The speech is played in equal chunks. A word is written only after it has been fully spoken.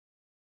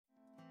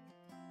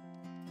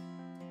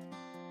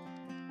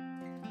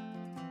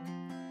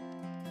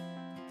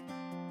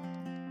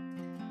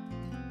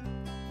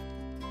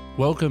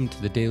Welcome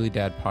to the Daily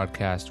Dad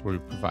Podcast, where we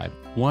provide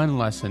one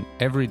lesson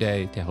every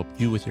day to help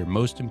you with your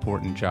most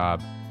important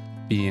job,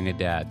 being a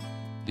dad.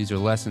 These are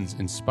lessons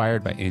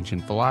inspired by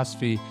ancient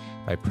philosophy,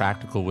 by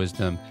practical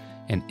wisdom,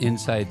 and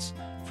insights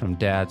from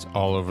dads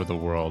all over the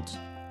world.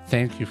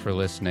 Thank you for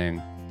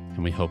listening,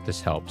 and we hope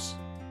this helps.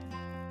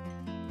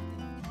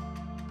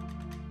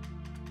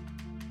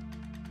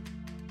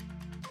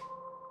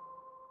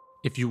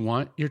 If you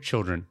want your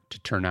children to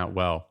turn out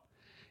well,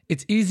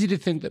 it's easy to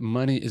think that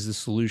money is the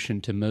solution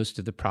to most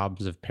of the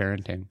problems of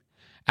parenting.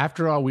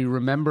 After all, we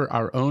remember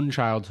our own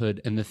childhood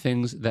and the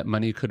things that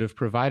money could have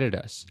provided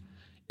us.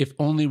 If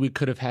only we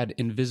could have had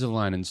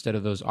Invisalign instead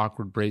of those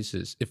awkward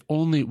braces. If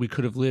only we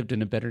could have lived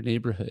in a better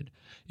neighborhood.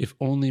 If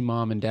only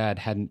mom and dad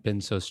hadn't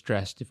been so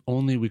stressed. If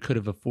only we could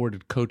have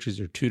afforded coaches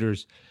or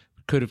tutors,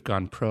 we could have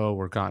gone pro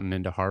or gotten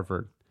into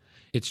Harvard.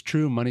 It's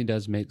true, money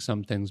does make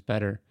some things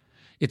better.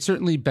 It's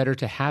certainly better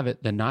to have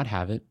it than not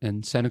have it,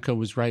 and Seneca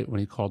was right when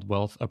he called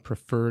wealth a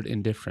preferred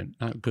indifferent,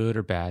 not good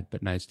or bad,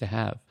 but nice to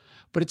have.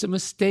 But it's a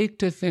mistake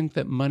to think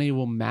that money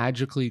will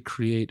magically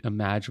create a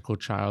magical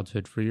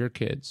childhood for your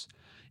kids.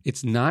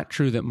 It's not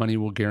true that money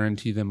will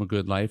guarantee them a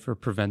good life or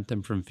prevent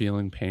them from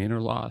feeling pain or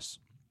loss.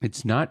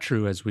 It's not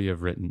true, as we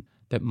have written,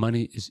 that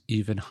money is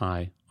even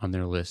high on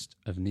their list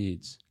of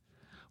needs.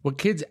 What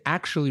kids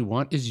actually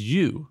want is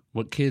you.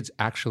 What kids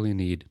actually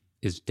need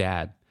is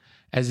dad.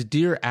 As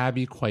Dear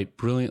Abby quite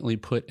brilliantly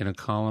put in a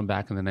column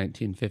back in the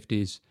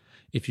 1950s,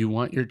 if you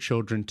want your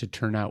children to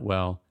turn out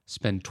well,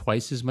 spend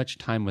twice as much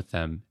time with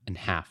them and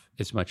half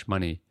as much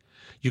money.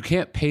 You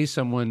can't pay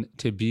someone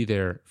to be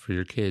there for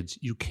your kids.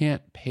 You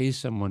can't pay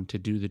someone to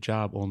do the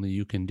job only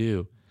you can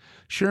do.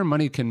 Sure,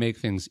 money can make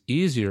things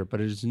easier, but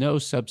it is no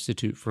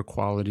substitute for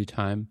quality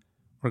time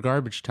or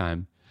garbage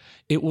time.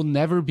 It will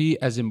never be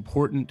as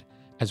important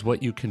as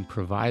what you can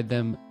provide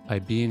them by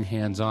being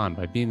hands-on,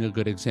 by being a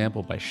good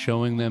example, by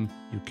showing them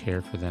you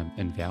care for them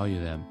and value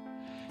them.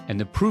 And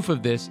the proof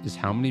of this is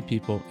how many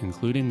people,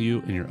 including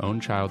you in your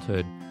own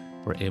childhood,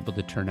 were able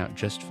to turn out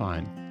just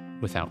fine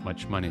without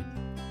much money.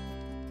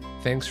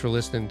 Thanks for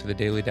listening to the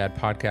Daily Dad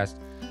Podcast.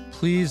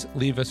 Please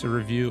leave us a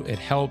review. It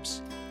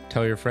helps.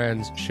 Tell your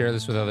friends, share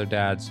this with other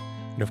dads.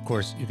 And of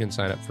course, you can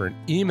sign up for an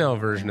email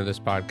version of this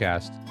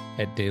podcast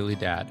at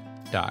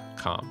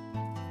dailydad.com.